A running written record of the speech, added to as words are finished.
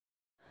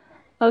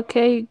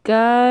Okay,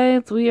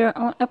 guys, we are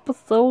on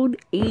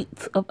episode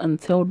 8 of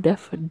Until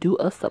Death Do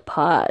Us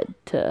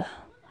Apart.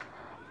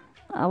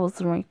 I was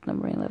ranked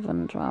number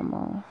 11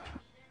 drama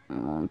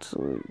on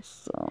 2,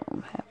 so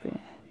I'm happy.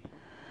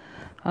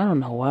 I don't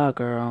know why,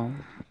 girl.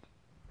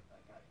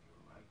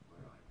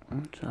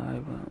 I'm sorry,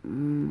 but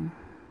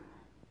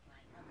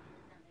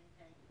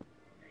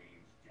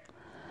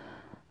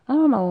I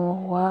don't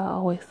know why I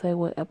always say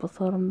what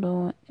episode I'm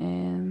doing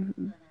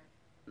and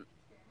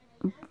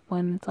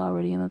when it's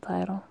already in the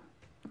title.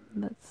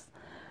 That's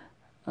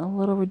a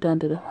little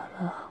redundant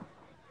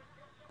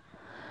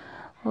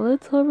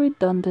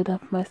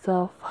of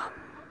myself.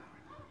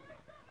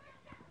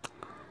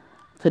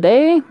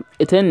 Today,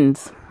 it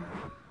ends.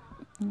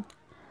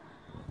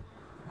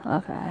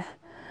 Okay.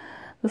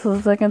 This was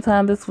the second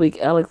time this week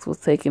Alex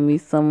was taking me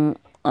to some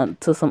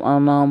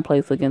unknown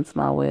place against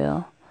my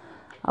will.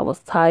 I was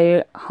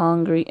tired,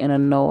 hungry, and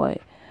annoyed.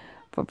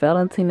 For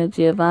Valentina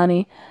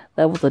Giovanni,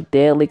 that was a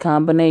deadly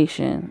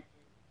combination.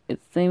 It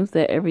seems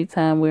that every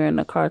time we're in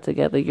the car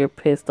together, you're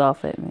pissed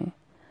off at me.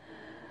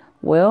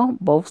 Well,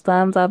 both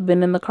times I've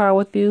been in the car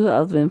with you,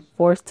 I've been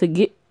forced to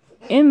get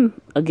in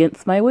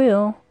against my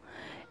will.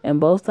 And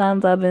both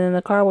times I've been in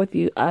the car with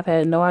you, I've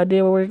had no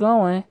idea where we're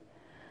going.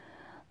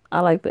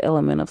 I like the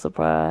element of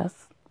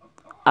surprise.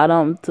 I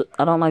don't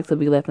like to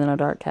be left in the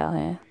dark,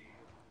 Callahan.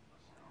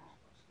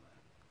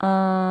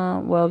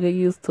 Well, get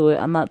used to it.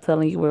 I'm not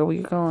telling you where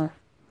we're going.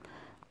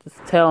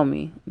 Just tell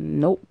me.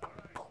 Nope.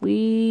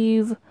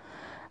 Please.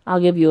 I'll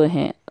give you a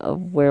hint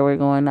of where we're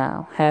going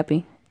now.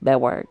 Happy?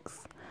 That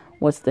works.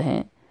 What's the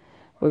hint?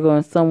 We're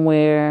going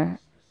somewhere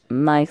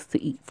nice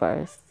to eat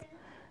first.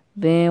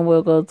 Then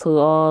we'll go to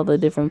all the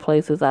different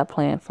places I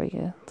planned for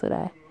you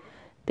today.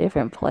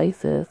 Different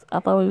places.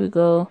 I thought we would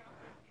go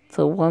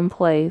to one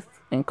place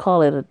and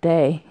call it a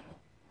day.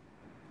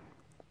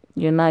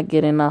 You're not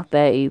getting off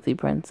that easy,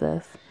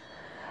 princess.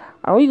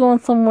 Are we going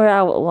somewhere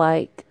I would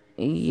like?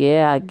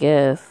 Yeah, I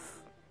guess.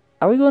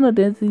 Are we going to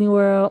Disney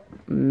World?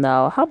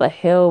 No. How the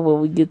hell will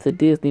we get to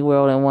Disney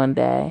World in one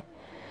day?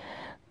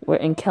 We're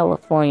in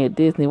California.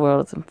 Disney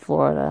World is in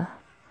Florida.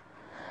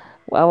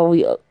 Why would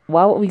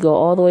we go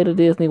all the way to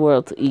Disney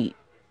World to eat?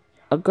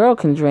 A girl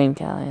can dream,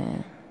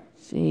 Callahan.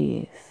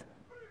 Jeez.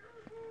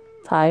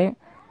 Tired?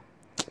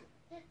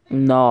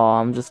 No,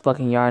 I'm just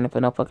fucking yarning for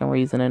no fucking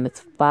reason. And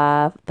it's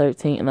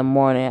 5:13 in the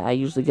morning. I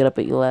usually get up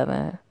at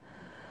 11.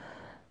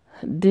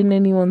 Didn't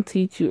anyone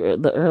teach you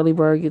the early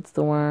bird gets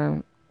the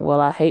worm?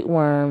 Well, I hate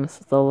worms,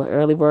 so the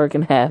early bird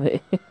can have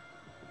it.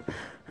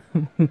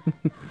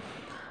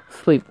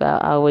 Sleep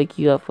out. I'll wake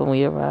you up when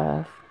we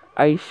arrive.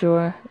 Are you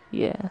sure?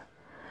 Yeah.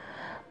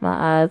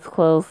 My eyes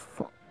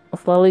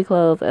slowly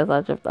close as I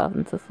drift off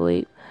into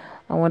sleep.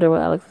 I wonder where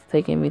Alex is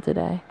taking me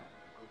today.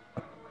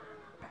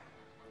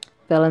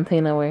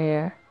 Valentina, we're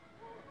here.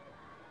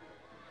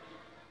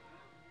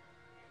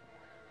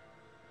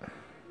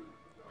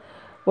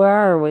 Where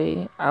are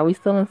we? Are we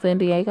still in San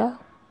Diego?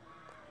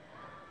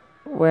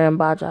 We're in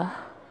Baja,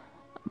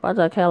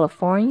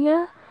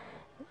 California?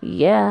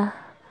 Yeah.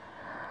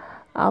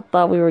 I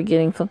thought we were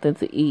getting something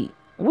to eat.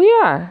 We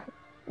are.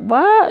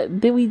 Why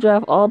did we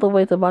drive all the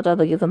way to Baja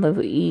to get something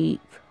to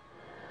eat?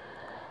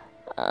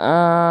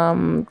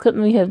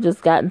 Couldn't we have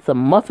just gotten some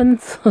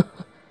muffins?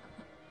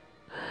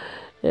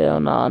 Hell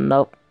no,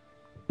 nope.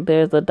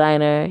 There's a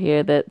diner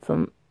here that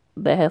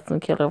has some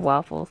killer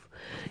waffles.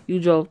 You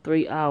drove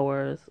 3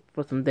 hours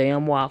for some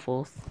damn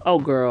waffles. Oh,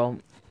 girl,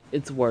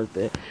 it's worth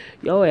it.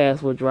 Your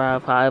ass would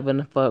drive however in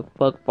the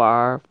fuck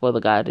bar for the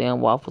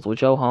goddamn waffles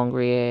with your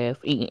hungry ass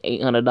eating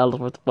 $800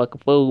 worth of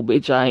fucking food,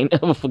 bitch. I ain't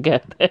never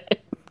forget that.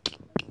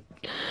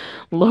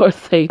 Lord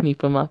save me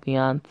from my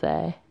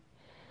fiance.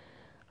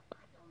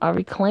 Are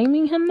we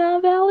claiming him now,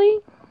 Valley?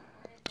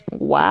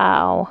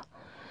 Wow.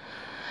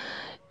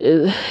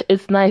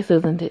 It's nice,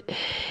 isn't it?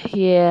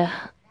 Yeah.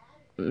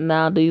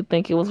 Now, do you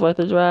think it was worth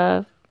the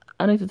drive?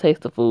 I need to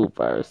taste the food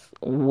first.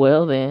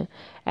 Well then,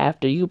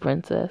 after you,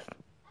 princess.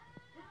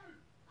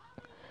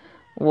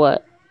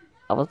 What?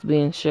 I was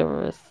being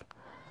chivalrous.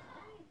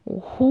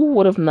 Who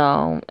would have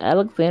known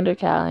Alexander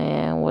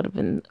Callahan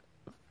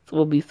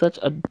would be such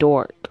a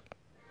dork?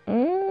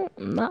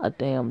 Not a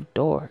damn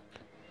dork.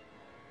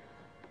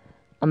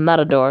 I'm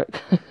not a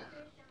dork.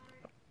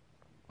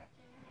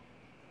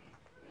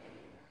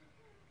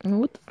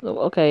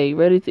 Okay,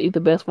 ready to eat the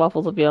best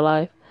waffles of your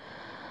life?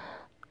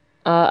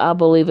 I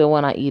believe it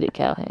when I eat it,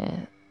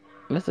 Callahan.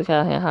 Mr.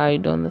 Callahan, how are you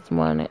doing this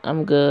morning?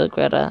 I'm good,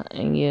 Greta,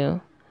 and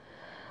you?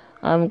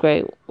 I'm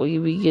great. Will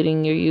you be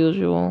getting your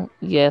usual?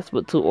 Yes,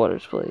 but 2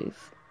 orders, please.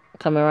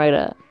 Coming right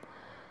up.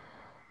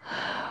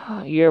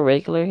 You're a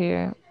regular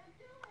here?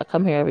 I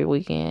come here every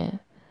weekend.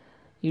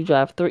 You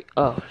drive 3...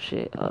 Oh,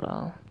 shit. Hold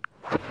on.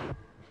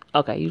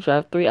 Okay, you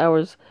drive 3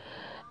 hours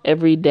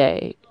every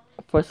day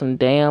for some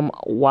damn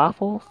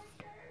waffles?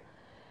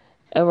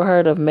 Ever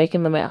heard of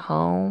making them at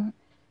home?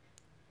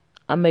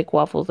 I make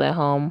waffles at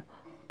home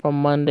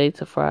from Monday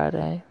to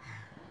Friday.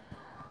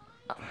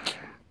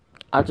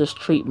 I just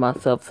treat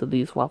myself to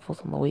these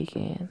waffles on the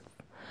weekends.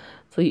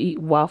 So you eat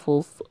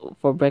waffles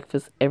for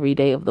breakfast every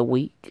day of the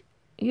week?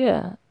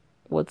 Yeah.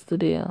 What's the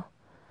deal?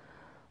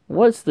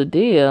 What's the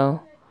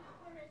deal?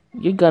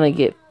 You're gonna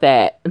get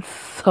fat.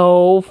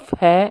 So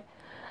fat.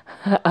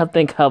 I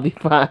think I'll be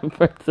fine,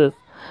 princess.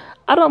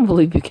 I don't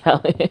believe you,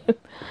 Callie.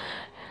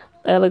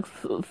 Alex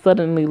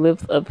suddenly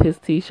lifts up his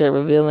t-shirt,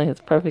 revealing his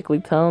perfectly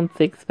toned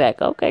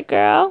six-pack. Okay,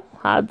 girl.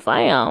 Hot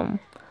damn.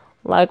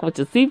 Like what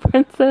you see,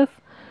 princess?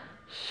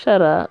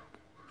 Shut up.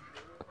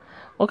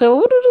 Okay, well,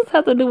 what does this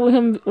have to do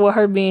with with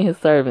her being his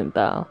servant,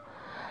 though?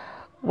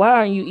 Why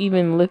are you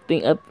even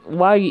lifting up?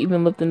 Why are you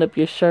even lifting up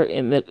your shirt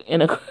in a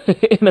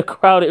in a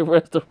crowded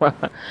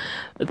restaurant?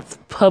 It's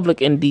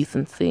public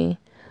indecency.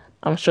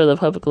 I'm sure the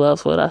public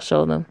loves what I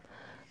show them.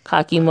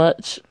 Cocky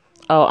much?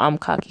 Oh, I'm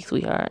cocky,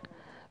 sweetheart.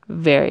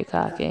 Very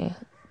cocky.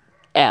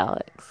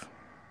 Alex.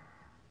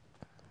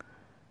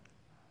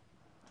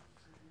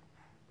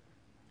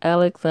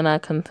 Alex and I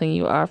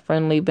continue our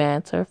friendly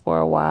banter for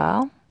a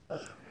while.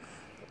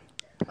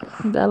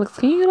 Alex,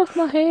 can you get off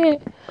my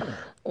head?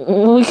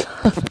 Oh,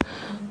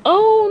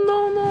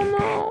 no.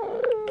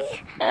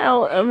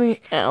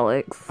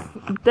 Alex.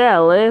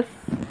 Dallas.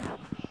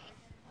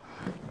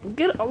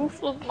 Get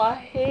off of my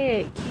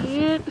head,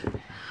 kid.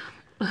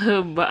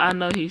 But I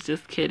know he's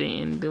just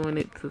kidding and doing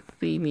it to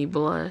see me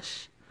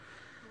blush.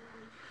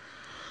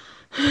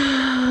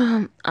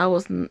 I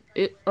was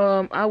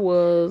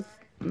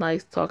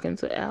nice talking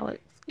to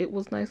Alex. It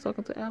was nice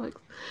talking to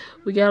Alex.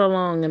 We got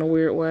along in a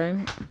weird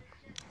way.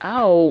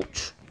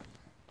 Ouch.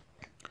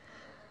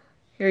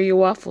 Here are your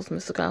waffles,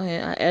 Mr.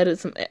 Callahan. I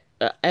added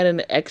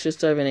an extra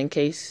serving in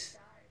case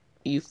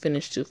you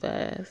finish too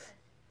fast.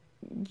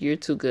 You're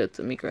too good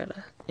to me,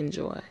 Greta.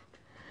 Enjoy.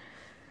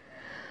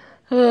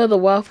 The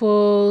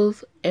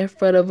waffles in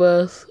front of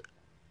us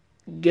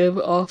give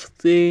off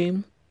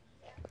steam,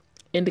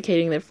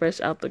 indicating they're fresh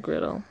out the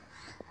griddle.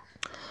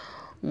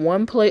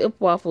 One plate of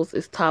waffles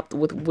is topped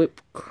with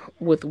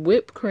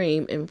whipped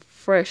cream and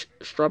fresh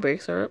strawberry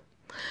syrup.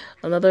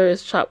 Another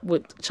is topped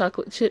with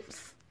chocolate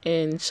chips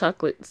and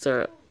chocolate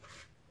syrup.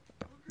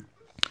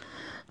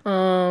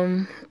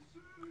 The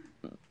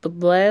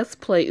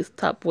last plate is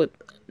topped with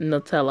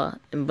Nutella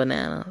and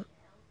banana.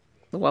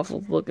 The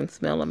waffles look and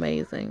smell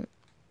amazing.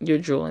 You're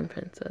drooling,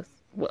 princess.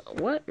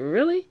 What?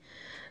 Really?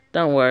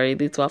 Don't worry.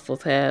 These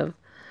waffles have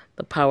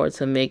the power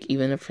to make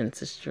even a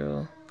princess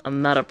drool.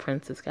 I'm not a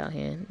princess,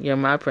 Callahan. You're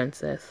my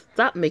princess.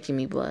 Stop making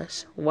me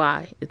blush.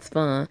 Why? It's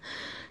fun.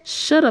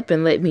 Shut up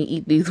and let me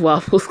eat these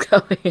waffles,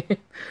 Callahan.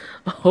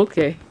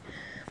 Okay.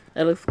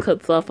 Alex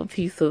cuts off a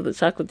piece of the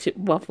chocolate chip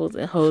waffles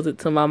and holds it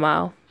to my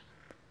mouth.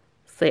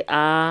 Say,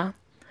 ah.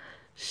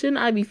 Shouldn't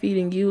I be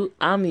feeding you?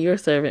 I'm your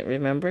servant,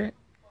 remember?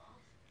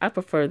 I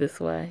prefer this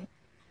way.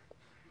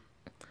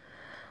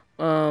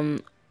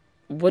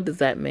 What does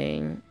that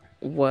mean?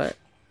 What?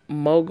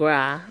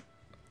 Mogra.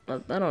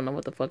 I don't know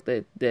what the fuck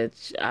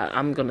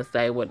I'm gonna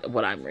say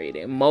what I'm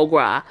reading.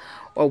 Mogra,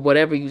 or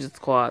whatever you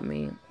just called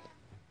me.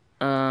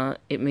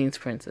 It means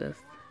princess.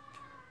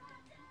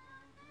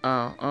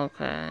 Oh,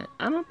 okay.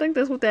 I don't think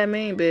that's what that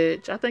means,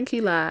 bitch. I think he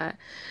lied.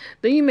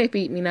 Then you may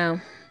feed me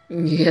now.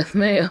 Yes,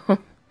 ma'am.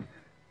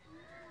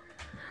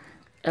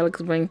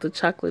 Alex brings the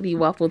chocolatey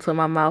waffle to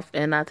my mouth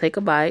and I take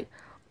a bite.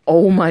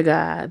 Oh my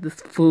god, this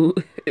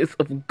food is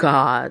of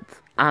gods.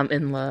 I'm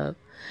in love.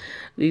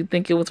 Do you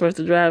think it was worth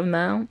the drive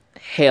now?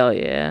 Hell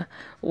yeah.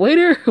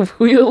 Waiter,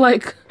 we would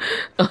like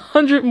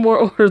 100 more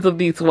orders of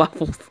these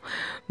waffles.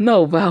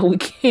 No, Val, we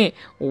can't.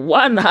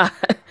 Why not?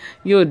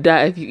 You'll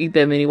die if you eat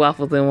that many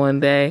waffles in one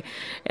day.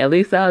 At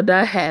least I'll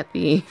die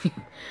happy.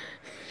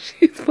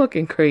 She's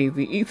fucking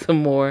crazy. Eat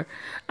some more.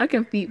 I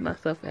can feed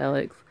myself,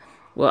 Alex.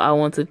 Well, I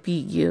want to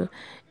feed you.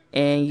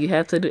 And you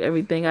have to do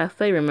everything I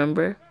say,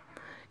 remember?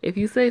 If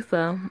you say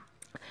so.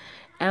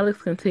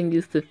 Alex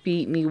continues to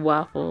feed me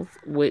waffles,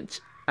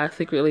 which I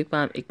secretly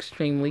find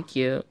extremely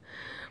cute.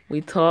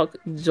 We talk,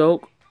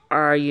 joke,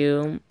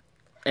 argue,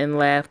 and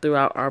laugh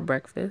throughout our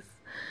breakfast.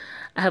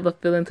 I have a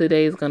feeling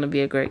today is going to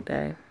be a great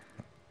day.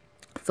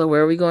 So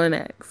where are we going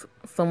next?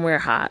 Somewhere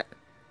hot.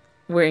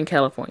 We're in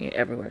California.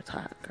 Everywhere's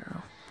hot,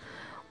 girl.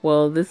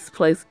 Well, this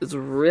place is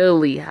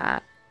really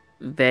hot.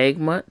 Vague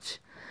much?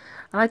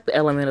 I like the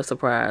element of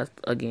surprise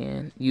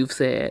again. You've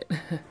said.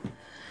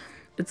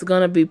 It's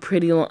gonna be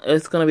pretty long.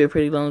 It's gonna be a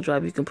pretty long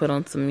drive. You can put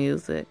on some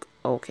music.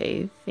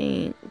 Okay,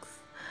 thanks.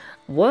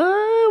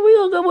 What? We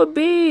gonna go with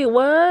B?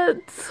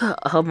 What?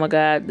 Oh my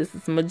god, this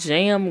is my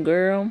jam,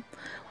 girl.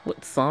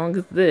 What song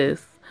is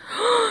this?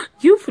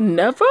 You've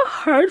never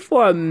heard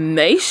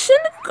Formation,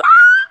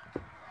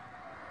 girl?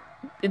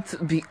 It's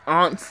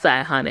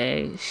Beyonce,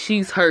 honey.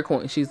 She's her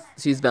queen.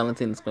 She's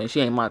Valentina's queen. She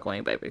ain't my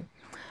queen, baby.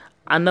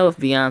 I know of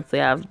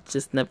Beyonce. I've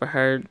just never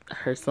heard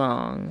her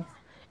songs.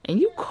 And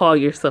you call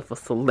yourself a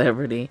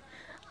celebrity.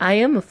 I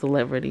am a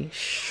celebrity,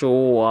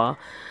 sure.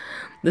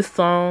 This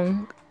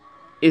song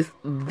is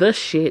the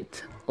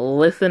shit.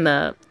 Listen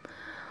up.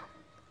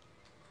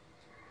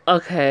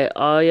 Okay,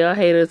 all y'all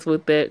haters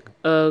with that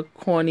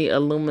corny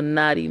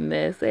Illuminati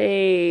mess.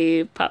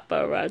 Hey,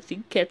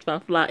 paparazzi, catch my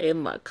fly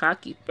in my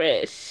cocky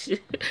fresh.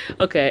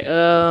 Okay,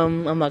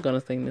 I'm not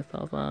gonna sing this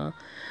whole song.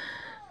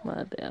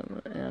 My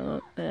damn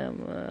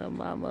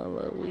Mama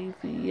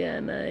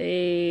Louisiana.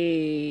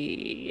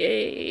 Hey,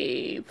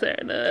 hey,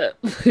 turn up.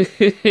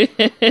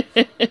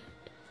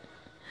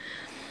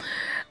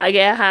 I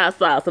got hot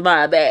sauce in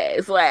my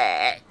bag,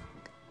 swag.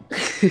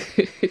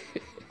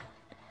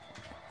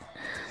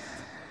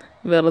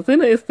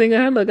 Valentina is singing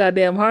her little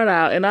goddamn heart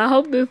out, and I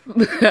hope this,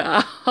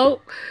 I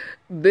hope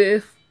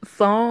this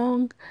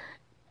song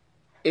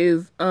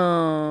is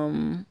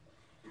not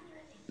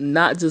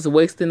just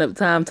wasting up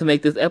time to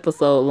make this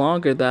episode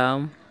longer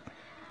though.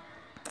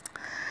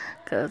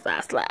 Cause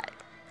I slide.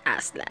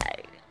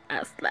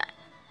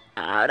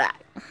 All right.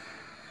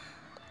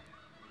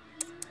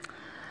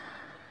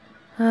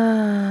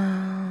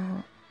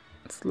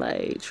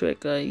 Slade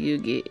Tricker, you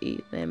get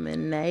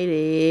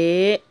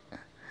eliminated.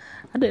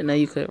 I didn't know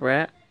you could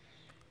rap.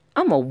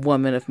 I'm a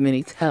woman of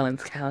many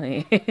talents,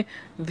 Callie.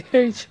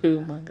 Very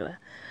true, my God.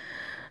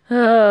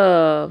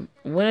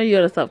 When are you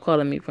gonna stop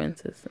calling me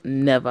princess?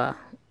 Never.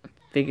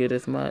 Figured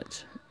as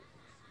much.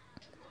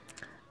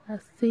 I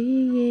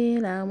see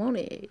it, I want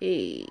it.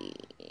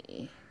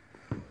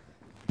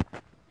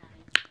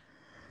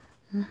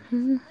 I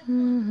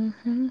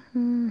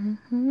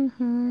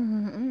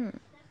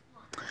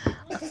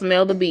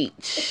smell the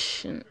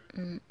beach.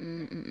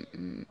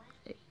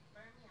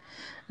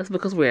 That's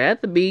because we're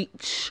at the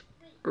beach.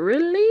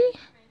 Really?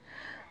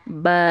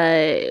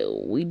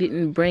 But we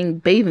didn't bring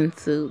bathing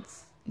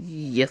suits.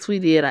 Yes, we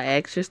did. I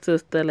asked your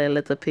sister,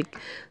 let's pick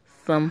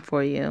some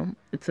for you.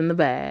 It's in the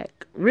bag.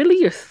 Really?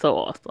 You're so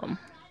awesome.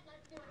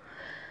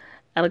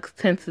 Alex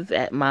tenses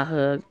at my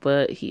hug,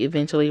 but he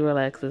eventually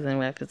relaxes and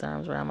wraps his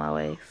arms around my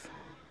waist.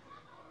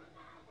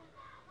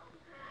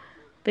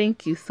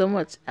 Thank you so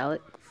much,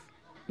 Alex.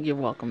 You're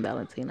welcome,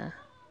 Valentina.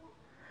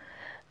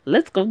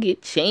 Let's go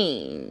get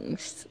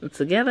changed.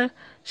 Together?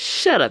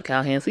 Shut up,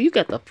 Cowhand. So you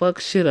got the fuck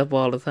shit up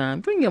all the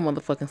time. Bring your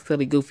motherfucking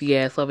silly, goofy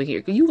ass over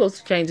here. You go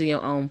changing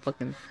your own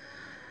fucking...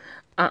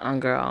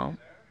 girl.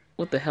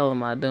 What the hell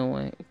am I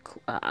doing?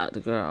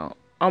 Girl.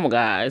 Oh my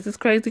God. Is this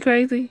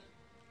crazy?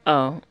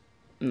 Oh,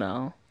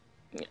 no.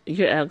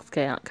 You're Alex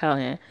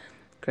Cowhand.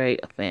 Great.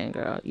 A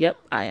fangirl. Yep,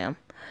 I am.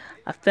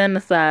 I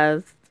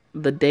fantasized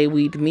the day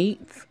we'd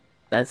meet.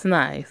 That's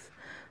nice.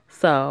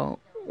 So,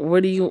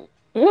 where do you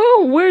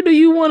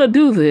want to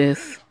do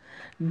this?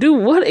 Do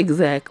what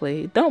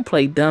exactly? Don't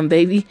play dumb,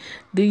 baby.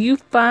 Do you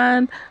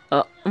want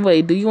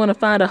to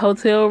find a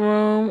hotel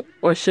room,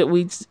 or should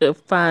we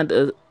find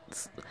a...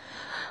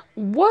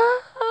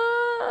 What?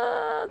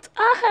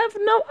 I have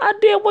no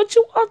idea what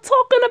you are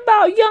talking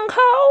about, young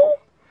hoe.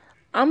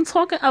 I'm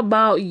talking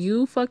about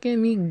you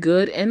fucking me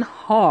good and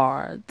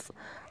hard.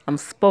 I'm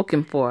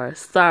spoken for.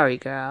 Sorry,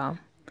 girl.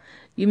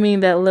 You mean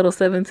that little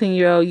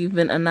 17-year-old you've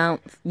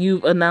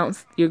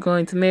announced you're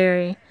going to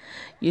marry?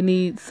 You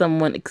need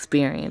someone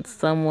experienced,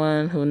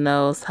 someone who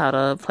knows how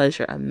to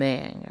pleasure a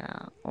man,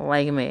 girl,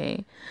 like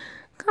me.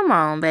 Come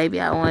on,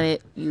 baby, I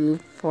wanted you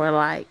for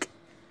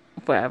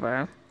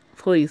forever.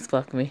 Please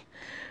fuck me.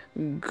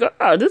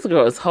 God, this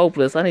girl is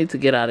hopeless. I need to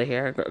get out of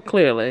here, girl,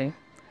 clearly.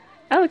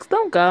 Alex,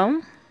 don't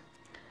go.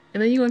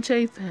 And then you gonna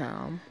chase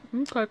him.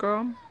 Okay,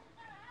 girl.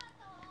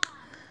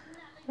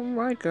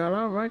 Alright,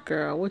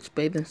 girl. Which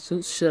bathing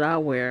suit should I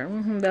wear?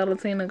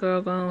 Valentina,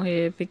 girl, go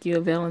ahead, pick you a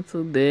Valentine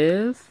suit.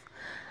 This.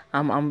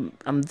 I'm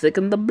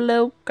taking the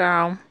blue,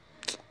 girl.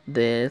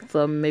 This,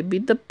 or maybe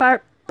the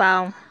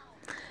purple.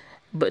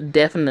 But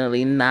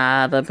definitely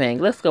not the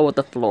pink. Let's go with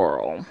the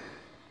floral.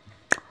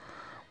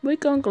 We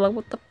gonna go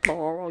with the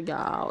floral,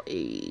 y'all.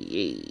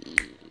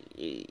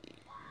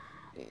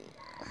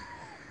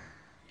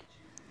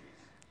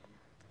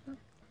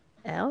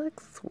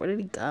 Alex, where did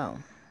he go?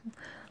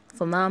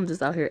 So now I'm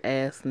just out here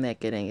ass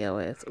naked in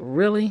your ass.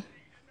 Really?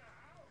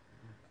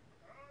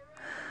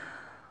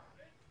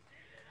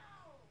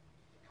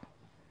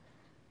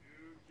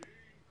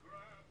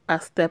 I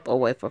step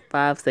away for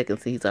 5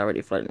 seconds and he's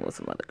already flirting with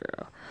some other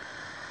girl.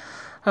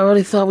 I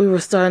really thought we were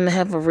starting to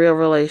have a real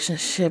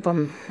relationship.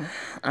 I'm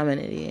an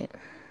idiot.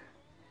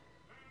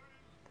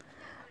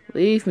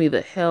 Leave me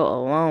the hell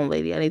alone,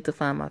 lady. I need to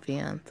find my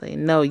fiance.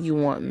 No, you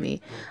want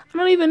me. I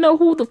don't even know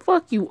who the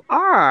fuck you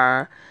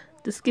are.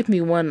 Just give me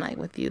one night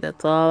with you.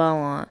 That's all I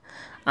want.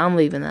 I'm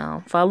leaving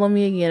now. Follow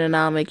me again and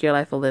I'll make your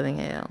life a living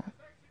hell.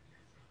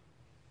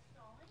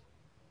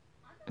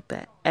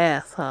 That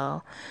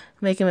asshole.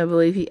 Making me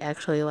believe he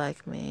actually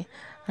liked me.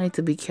 I need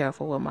to be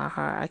careful with my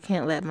heart. I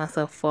can't let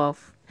myself fall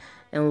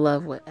in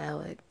love with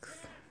Alex.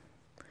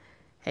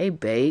 Hey,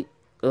 babe.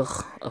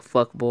 Ugh, a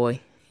fuck boy.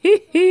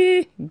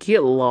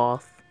 Get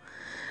lost.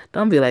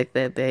 Don't be like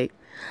that, babe.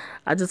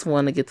 I just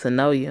want to get to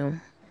know you.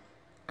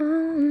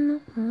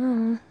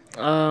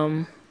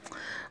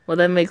 Well,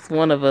 that makes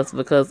one of us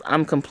because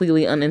I'm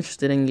completely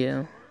uninterested in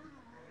you.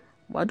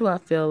 Why do I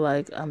feel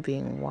like I'm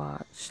being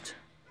watched?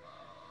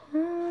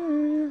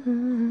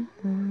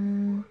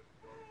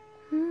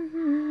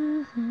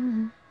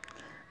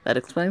 That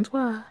explains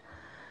why.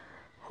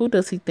 Who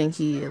does he think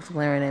he is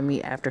glaring at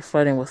me after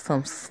flirting with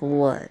some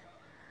slut?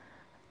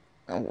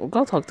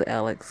 Go talk to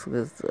Alex,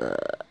 because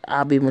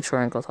I'll be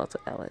mature and go talk to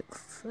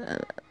Alex.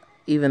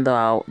 Even though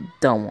I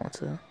don't want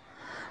to.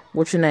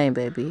 What's your name,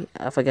 baby?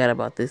 I forgot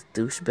about this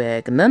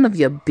douchebag. None of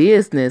your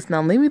business.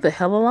 Now leave me the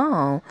hell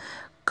alone.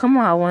 Come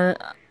on, what?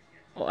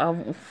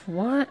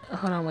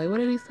 Hold on, wait. What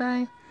did he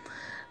say?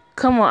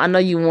 Come on, I know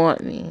you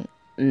want me.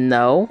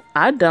 No,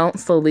 I don't.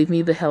 So leave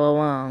me the hell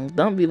alone.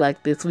 Don't be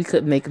like this. We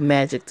could make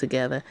magic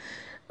together.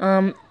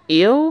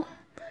 Ew.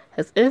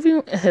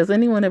 Has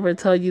anyone ever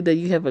told you that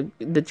you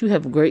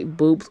have great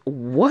boobs?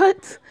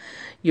 What?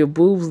 Your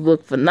boobs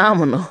look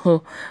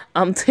phenomenal.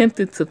 I'm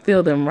tempted to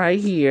feel them right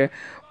here.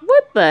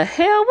 What the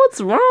hell?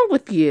 What's wrong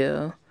with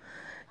you?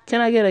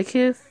 Can I get a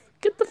kiss?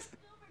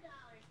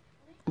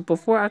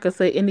 Before I could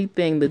say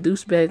anything, the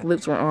douchebag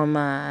lips were on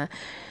mine.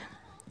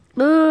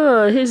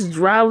 Ugh, his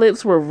dry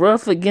lips were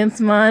rough against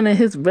mine, and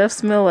his breath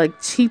smelled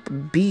like cheap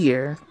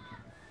beer.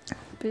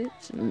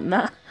 Bitch,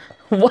 nah.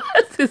 Why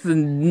is his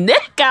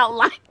neck out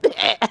like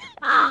that?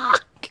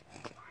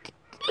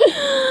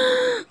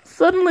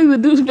 Suddenly, the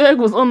douchebag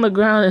was on the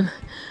ground, and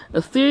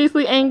a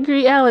seriously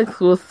angry Alex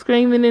was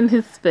screaming in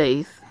his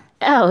face.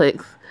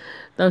 Alex,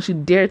 don't you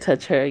dare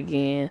touch her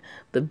again.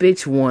 The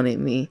bitch wanted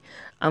me.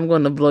 I'm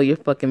going to blow your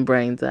fucking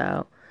brains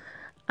out.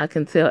 I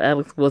can tell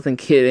Alex wasn't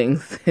kidding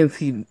since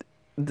he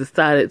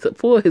decided to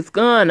pull his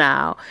gun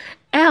out.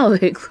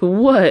 Alex,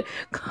 what?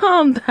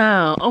 Calm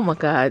down. Oh my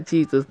God,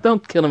 Jesus.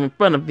 Don't kill him in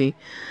front of me.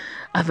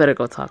 I better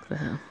go talk to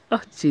him.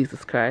 Oh,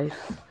 Jesus Christ.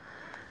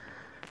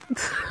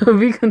 To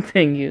be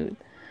continued.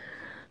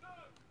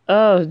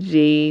 Oh,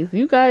 jeez.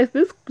 You guys,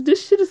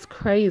 this shit is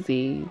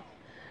crazy.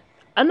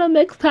 I know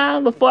next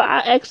time, before I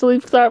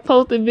actually start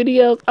posting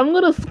videos, I'm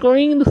going to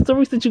screen the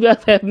stories that you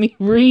guys have me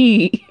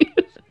read.